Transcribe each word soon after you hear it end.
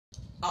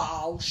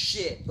Oh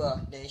shit,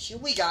 Buck Nation.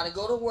 We gotta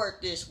go to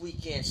work this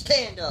weekend.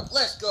 Stand up,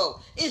 let's go.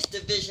 It's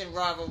division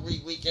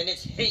rivalry weekend.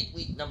 It's hate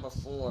week number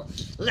 4.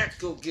 Let's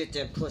go get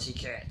them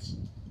pussycats.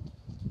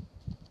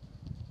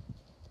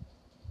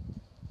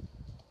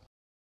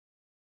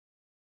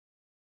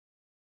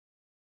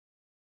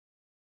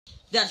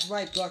 That's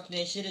right, Buck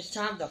Nation. It's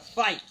time to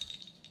fight.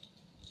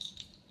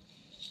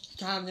 It's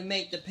time to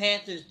make the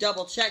Panthers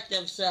double check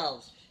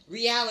themselves.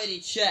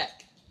 Reality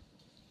check.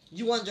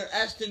 You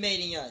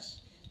underestimating us.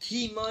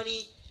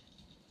 T-Money,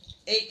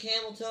 8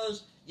 Camel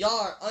Toes, y'all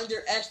are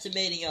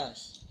underestimating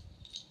us.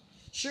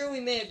 Sure, we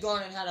may have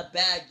gone and had a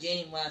bad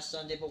game last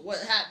Sunday, but what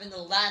happened the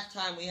last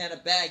time we had a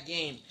bad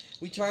game?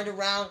 We turned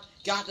around,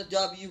 got the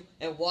W,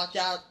 and walked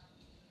out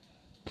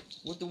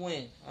with the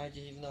win. I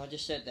didn't even know I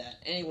just said that.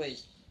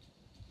 Anyways,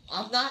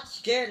 I'm not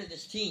scared of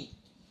this team.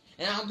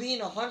 And I'm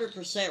being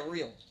 100%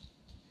 real.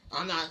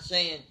 I'm not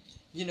saying,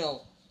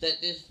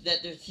 that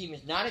their team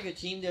is not a good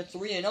team. They're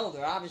 3-0.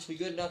 They're obviously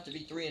good enough to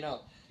be 3-0.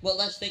 But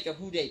let's think of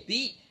who they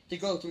beat to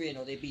go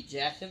 3-0. They beat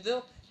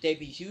Jacksonville, they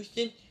beat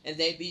Houston, and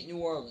they beat New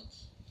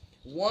Orleans.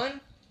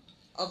 One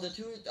of the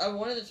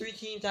 3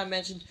 teams I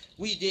mentioned,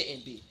 we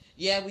didn't beat.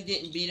 Yeah, we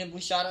didn't beat them. We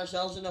shot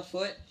ourselves in the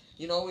foot.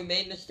 We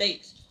made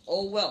mistakes.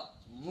 Oh well,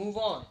 move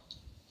on.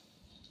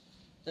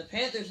 The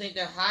Panthers think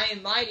they're high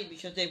and mighty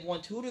because they've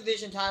won 2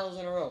 division titles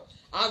in a row.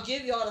 I'll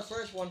give y'all the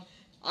first one.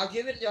 I'll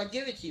give it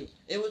to you.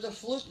 It was a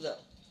fluke though.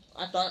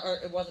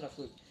 It wasn't a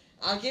fluke.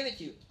 I'll give it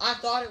to you. I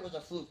thought it was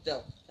a fluke,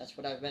 though. That's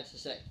what I meant to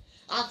say.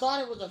 I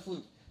thought it was a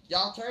fluke.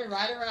 Y'all turned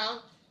right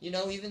around.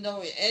 Even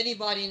though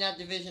anybody in that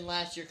division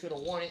last year could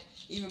have won it.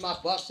 Even my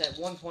Bucks at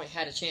one point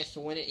had a chance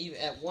to win it, even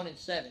at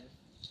 1-7.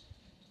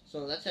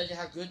 So that tells you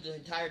how good the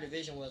entire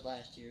division was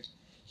last year.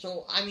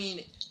 So,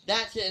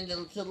 that's it.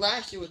 And the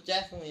last year was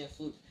definitely a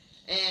fluke.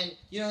 And,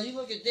 you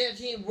look at their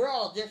team. We're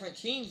all different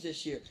teams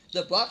this year.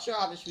 The Bucks are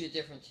obviously a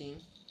different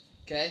team.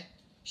 Okay?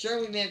 Sure,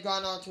 we may have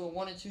gone on to a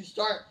 1-2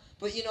 start.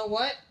 But you know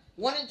what?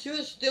 1-2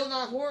 is still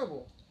not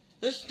horrible.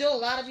 There's still a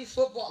lot of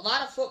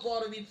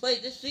football to be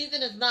played. This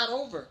season is not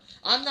over.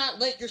 I'm not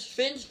Lakers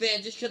Fins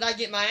fan just because I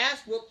get my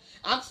ass whooped.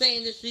 I'm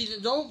saying this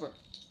season's over.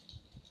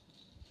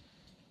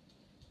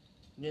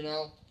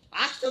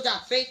 I still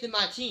got faith in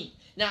my team.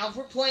 Now, if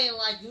we're playing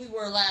like we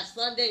were last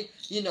Sunday,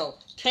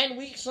 10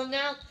 weeks from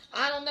now,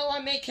 I don't know, I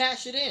may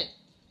cash it in.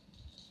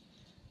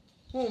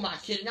 Who am I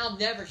kidding? I'll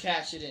never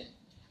cash it in.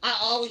 I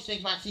always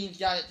think my team's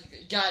got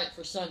it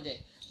for Sunday.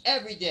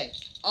 Every day.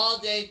 All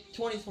day,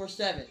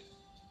 24/7.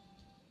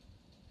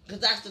 Because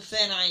that's the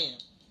fan I am.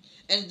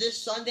 And this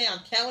Sunday,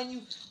 I'm telling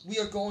you, we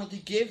are going to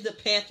give the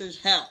Panthers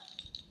hell.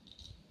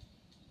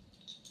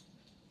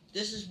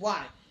 This is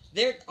why.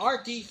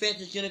 Our defense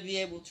is going to be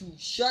able to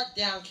shut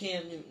down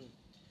Cam Newton.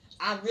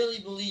 I really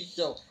believe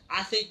so.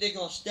 I think they're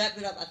going to step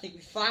it up. I think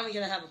we're finally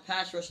going to have a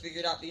pass rush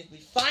figured out because we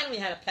finally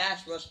had a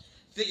pass rush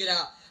figured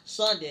out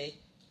Sunday.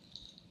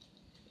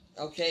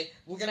 Okay?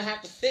 We're going to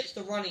have to fix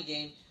the running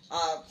game.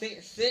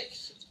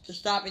 Fix to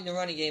stopping the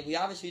running game. We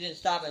obviously didn't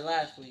stop it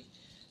last week.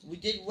 We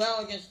did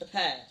well against the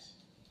pass.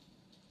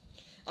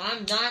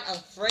 I'm not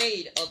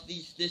afraid of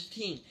this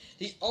team.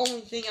 The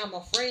only thing I'm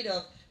afraid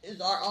of is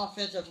our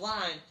offensive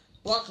line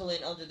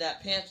buckling under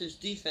that Panthers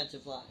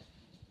defensive line.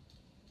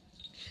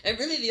 And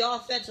really the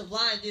offensive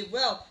line did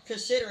well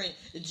considering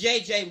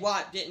J.J.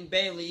 Watt didn't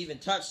barely even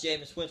touch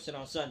Jameis Winston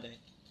on Sunday.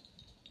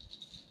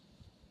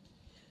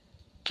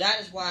 That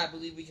is why I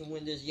believe we can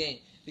win this game.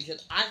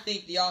 Because I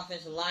think the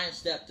offensive line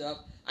stepped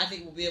up. I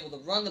think we'll be able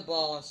to run the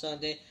ball on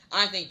Sunday.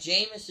 I think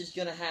Jameis is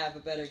going to have a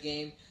better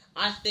game.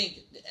 I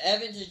think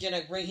Evans is going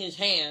to bring his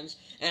hands.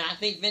 And I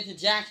think Vincent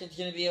Jackson is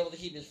going to be able to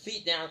keep his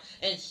feet down.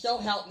 And so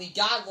help me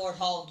God,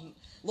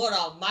 Lord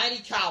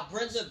Almighty, Kyle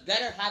Brinza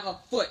better have a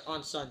foot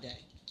on Sunday.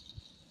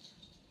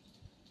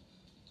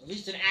 At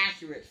least an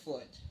accurate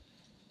foot.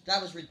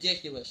 That was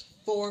ridiculous.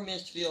 4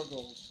 missed field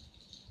goals.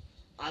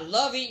 I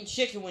love eating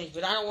chicken wings,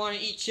 but I don't want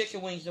to eat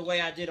chicken wings the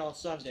way I did on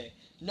Sunday.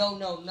 No,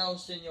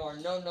 senor.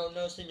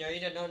 No,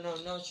 senorita. No,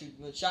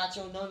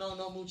 muchacho.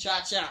 No,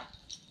 muchacha.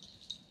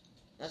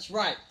 That's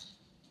right.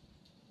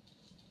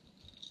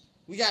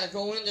 We got to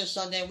go in this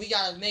Sunday, and we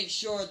got to make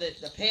sure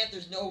that the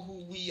Panthers know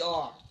who we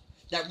are.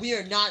 That we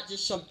are not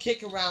just some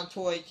kick-around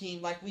toy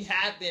team like we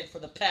have been for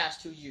the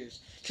past 2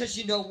 years. Because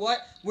you know what?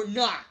 We're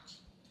not.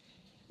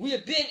 We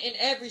have been in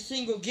every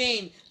single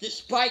game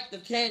despite the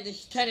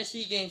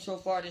Tennessee game so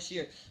far this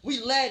year.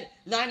 We led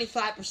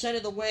 95%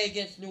 of the way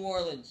against New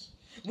Orleans.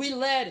 We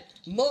led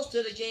most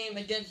of the game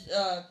against,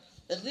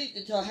 at least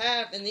until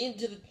half and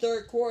into the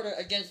third quarter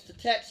against the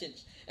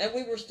Texans. And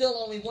we were still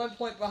only 1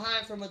 point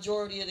behind for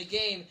majority of the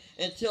game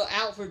until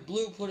Alfred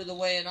Blue put it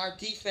away and our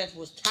defense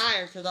was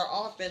tired because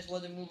our offense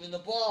wasn't moving the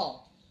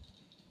ball.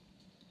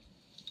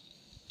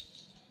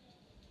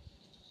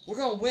 We're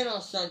going to win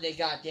on Sunday,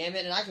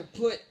 goddammit, and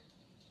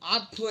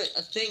I'll put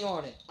a thing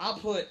on it. I'll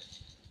put,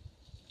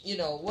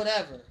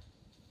 whatever.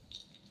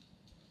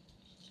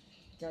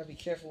 Gotta be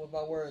careful with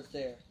my words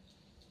there.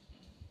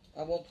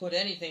 I won't put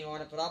anything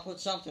on it, but I'll put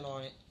something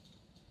on it.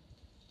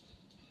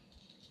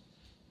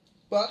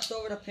 Bucks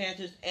over the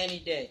Panthers any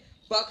day.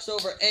 Bucks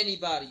over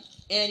anybody,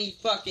 any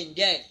fucking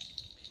day.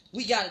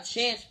 We got a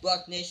chance,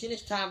 Buck Nation.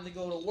 It's time to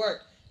go to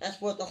work.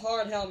 That's what the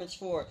hard helmet's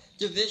for.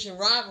 Division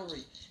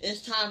rivalry.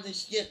 It's time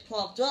to get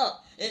pumped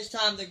up. It's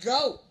time to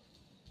go.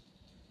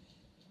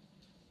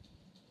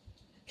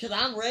 Because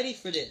I'm ready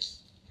for this.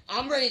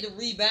 I'm ready to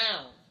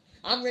rebound.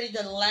 I'm ready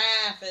to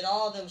laugh at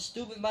all them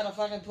stupid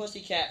motherfucking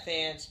Pussycat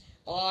fans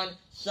on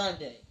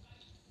Sunday.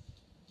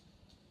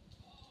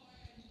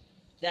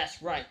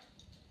 That's right.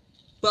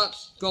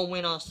 Bucks gonna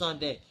win on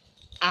Sunday.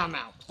 I'm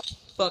out.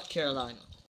 Fuck Carolina.